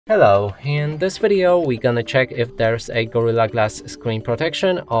Hello, in this video we're gonna check if there's a Gorilla Glass screen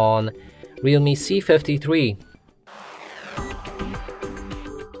protection on Realme C53.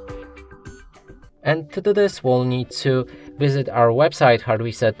 And to do this we'll need to visit our website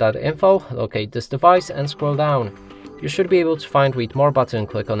hardreset.info, locate this device and scroll down. You should be able to find Read More button,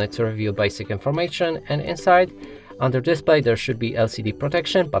 click on it to review basic information, and inside under display there should be LCD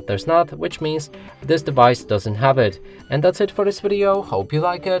protection, but there's not, which means this device doesn't have it. And that's it for this video. Hope you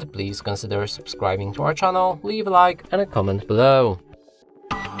like it. Please consider subscribing to our channel, leave a like and a comment below.